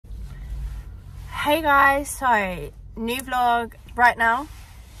Hey guys, so new vlog right now.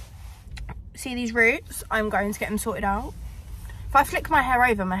 See these roots? I'm going to get them sorted out. If I flick my hair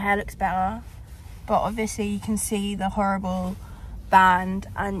over, my hair looks better, but obviously you can see the horrible band,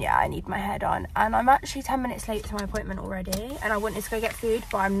 and yeah, I need my hair done. And I'm actually 10 minutes late to my appointment already, and I wanted to go get food,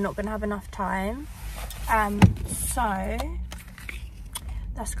 but I'm not gonna have enough time. So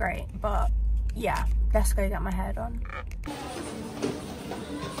that's great, but yeah, let's go get my hair done.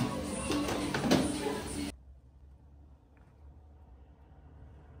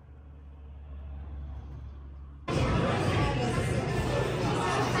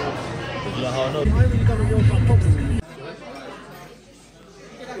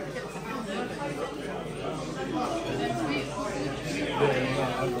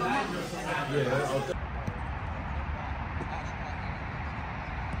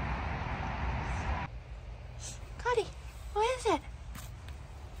 Cuddy, what is it? Look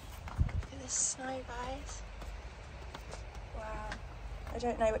at the snow, guys. Wow. I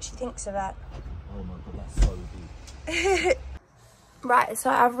don't know what she thinks of that. Oh my god, that's so deep. Right, so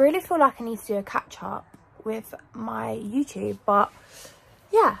I really feel like I need to do a catch up with my YouTube, but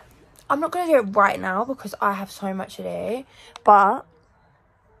yeah, I'm not going to do it right now because I have so much to do, but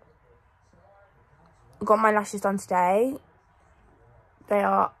got my lashes done today. They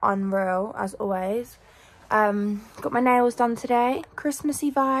are unreal as always. Got my nails done today,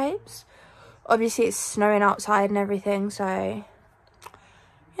 Christmassy vibes. Obviously it's snowing outside and everything, so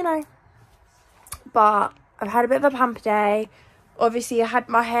you know, but I've had a bit of a pamper day. Obviously I had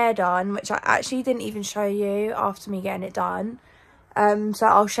my hair done, which I actually didn't even show you after me getting it done. So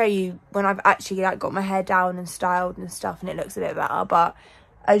I'll show you when I've actually like got my hair down and styled and stuff, and it looks a bit better. But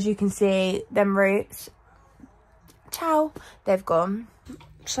as you can see, them roots, ciao, they've gone.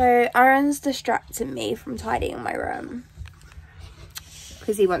 So Aaron's distracting me from tidying my room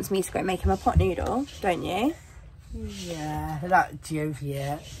because he wants me to go make him a pot noodle, don't you? Yeah, that joke,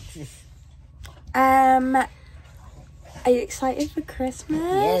 yeah. Are you excited for Christmas?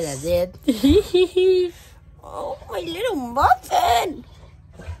 Yes, I did. Oh, my little muffin!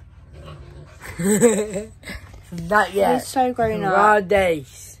 Not yet. He's so grown up. Raw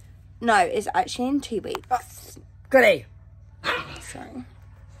days. No, it's actually in 2 weeks. Goody. Sorry.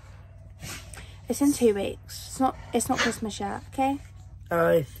 It's in 2 weeks. It's not Christmas yet, okay?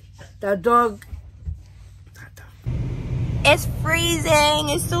 The dog. It's freezing,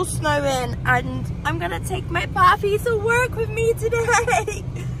 it's still snowing, and I'm gonna take my puppy to work with me today.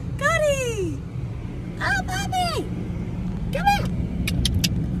 Goody! Oh, puppy! Come here!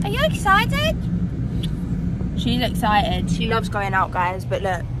 Are you excited? She's excited. She loves going out, guys, but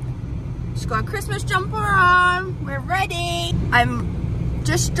look. She's got a Christmas jumper on. We're ready. I'm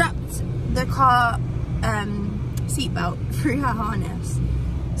just strapped the car seatbelt through her harness,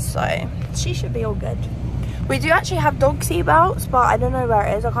 so she should be all good. We do actually have dog seat belts, but I don't know where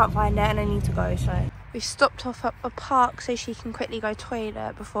it is. I can't find it and I need to go, so. We stopped off at a park so she can quickly go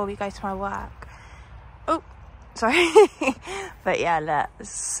toilet before we go to my work. Oh, sorry. But yeah, look, it's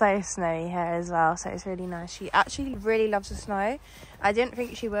so snowy here as well, so it's really nice. She actually really loves the snow. I didn't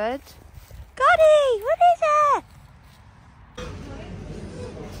think she would. Goody, what is it?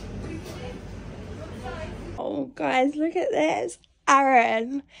 Oh, guys, look at this.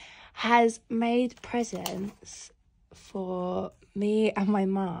 Aaron has made presents for me and my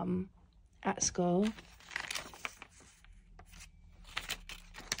mum at school.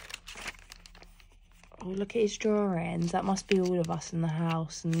 Oh, look at his drawings. That must be all of us in the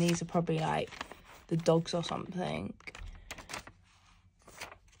house, and these are probably like the dogs or something.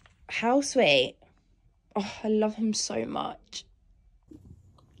 How sweet. Oh, I love him so much.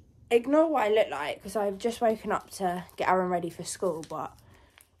 Ignore what I look like because I've just woken up to get Aaron ready for school, but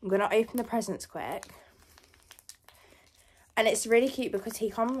I'm going to open the presents quick. And it's really cute because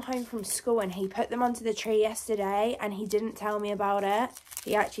he come home from school and he put them onto the tree yesterday and he didn't tell me about it.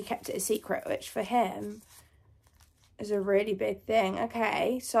 He actually kept it a secret, which for him is a really big thing.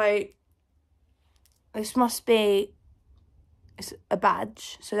 Okay, so this must be a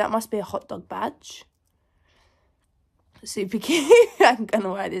badge. So that must be a hot dog badge. Super cute. I'm going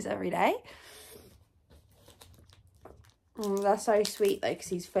to wear this every day. Oh, that's so sweet though, because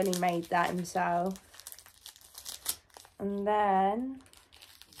he's fully made that himself. And then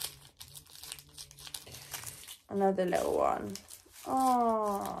another little one.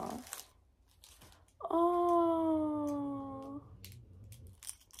 Oh, oh,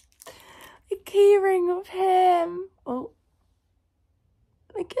 a key ring of him. Oh,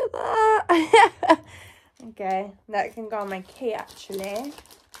 look at that. Okay, that can go on my key actually.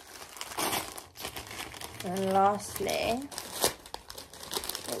 And lastly,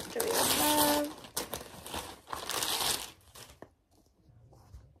 what do we have?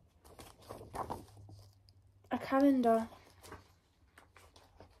 calendar.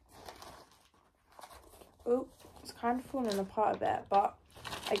 Oh, it's kind of falling apart a bit, but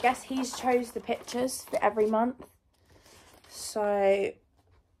I guess he's chose the pictures for every month. So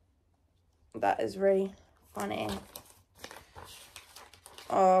that is really funny.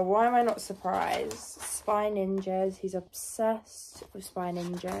 Oh, why am I not surprised? Spy Ninjas. He's obsessed with Spy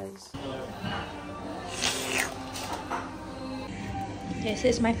Ninjas. This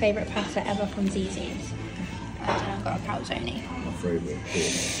is my favourite pasta ever from Zizzi's. And I've got a calzone. My favourite.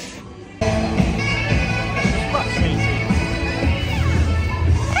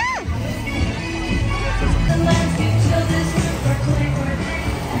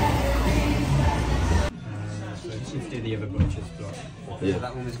 Let's do the other butcher's block. Yeah.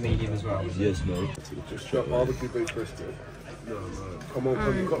 That one was medium as well. Yes, mate. Just shut barbecue beef brisket. No. Come on,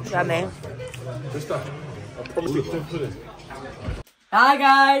 come you got to Yummy. Just that. I promise you. Put it. Hi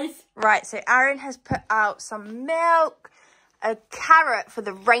guys. Right, so Aaron has put out some milk, a carrot for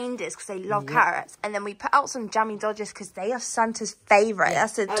the reindeers because they love carrots, and then we put out some jammy dodgers because they are Santa's favourite.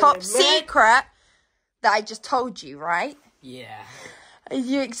 That's a top secret that I just told you, right? Yeah. Are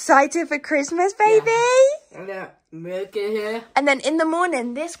you excited for Christmas, baby? And milk in here. And then in the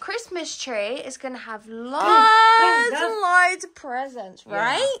morning, this Christmas tree is going to have loads and loads of presents,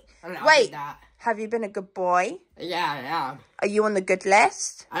 right? Wait, have you been a good boy? Yeah, I am. Are you on the good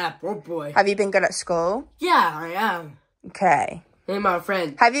list? I am a good boy. Have you been good at school? Yeah, I am. Okay. Hey, my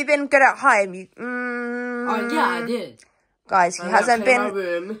friend. Have you been good at home? Oh, yeah, I did. Guys, he hasn't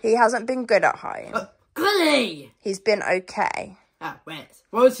been good at home. Goody! He's been okay. Ah, wait.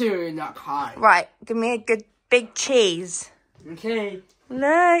 What's you in that car? Right, give me a good big cheese. Okay.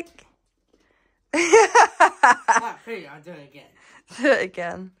 Look. Ah, hey, I'll do it again. Do it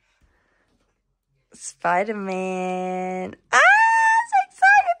again. Spider-Man. Ah, so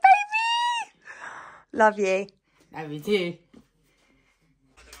excited, baby. Love you. Love you too.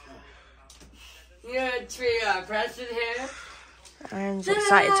 You know, tree present here. Aaron's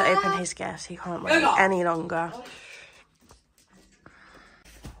excited to open his gifts. He can't wait any longer.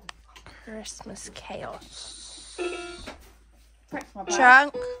 Christmas chaos.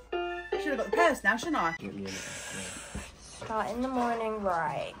 Chunk. I should have got the purse now, shouldn't I? Start in the morning,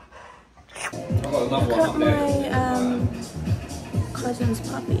 right. I've got another Look one at up there. my cousin's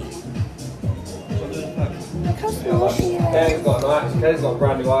puppy. Look how small she is. Ken's got a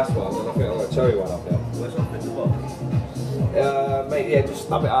brand new ice one, and I think I've got a cherry one up there. Where's that in the box? Mate, yeah, just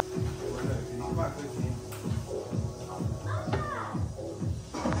snub it up.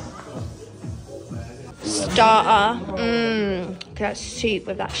 Starter. That soup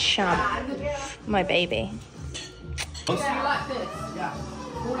with that sham. My baby.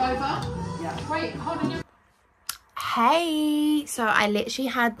 Hey, so I literally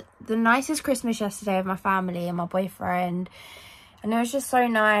had the nicest Christmas yesterday with my family and my boyfriend, and it was just so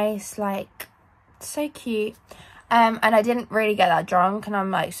nice, like so cute. And I didn't really get that drunk, and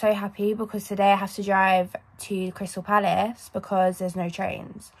I'm like so happy because today I have to drive to Crystal Palace because there's no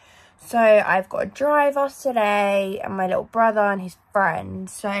trains. So I've got to drive us today and my little brother and his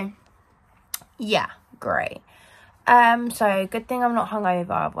friends. So yeah, great. So good thing I'm not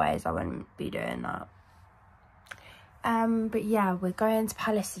hungover, otherwise I wouldn't be doing that. But yeah, we're going to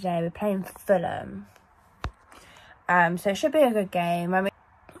Palace today. We're playing Fulham. So it should be a good game. I mean,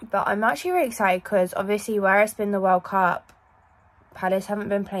 but I'm actually really excited because obviously where it's been the World Cup, Palace haven't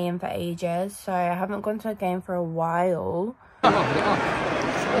been playing for ages. So I haven't gone to a game for a while. It's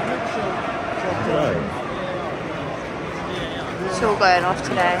all going off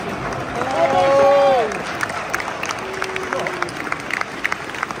today.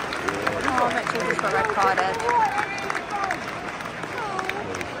 Oh, Mitchell just got red carded.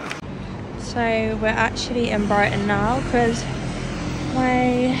 So we're actually in Brighton now because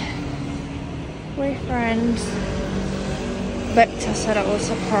my boyfriend booked us a little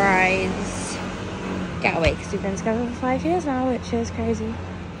surprise getaway because we've been together for 5 years now, which is crazy.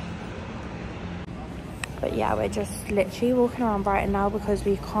 But yeah, we're just literally walking around Brighton now because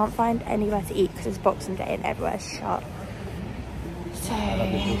we can't find anywhere to eat because it's Boxing Day and everywhere's shut. So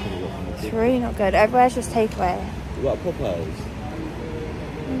it's really not good. Everywhere's just takeaway. What about Popeyes?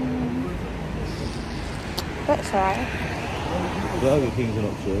 That's alright. Burger King's an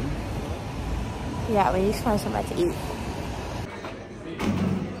option. Yeah, we need to find somewhere to eat.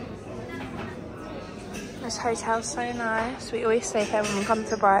 This hotel's so nice. We always stay here when we come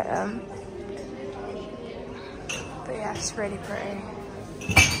to Brighton. But yeah, it's really pretty.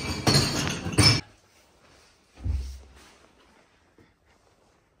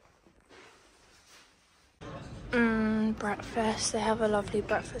 Breakfast. They have a lovely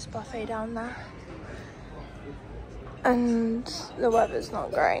breakfast buffet down there. And the weather's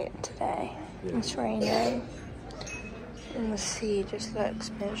not great today. It's raining. And the sea just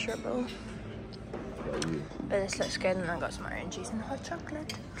looks miserable. But this looks good, and I got some orange juice and hot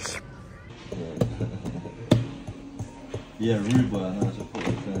chocolate. Yeah, rude boy, I know, it's a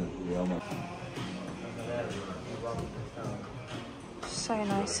 40%. So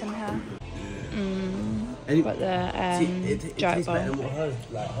nice in here. Got the dry bowl.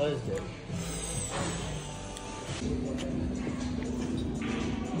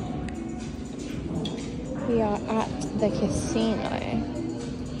 We are at the casino.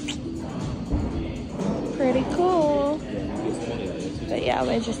 Pretty cool. But yeah,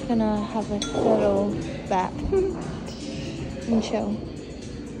 we're just gonna have a little bet and chill.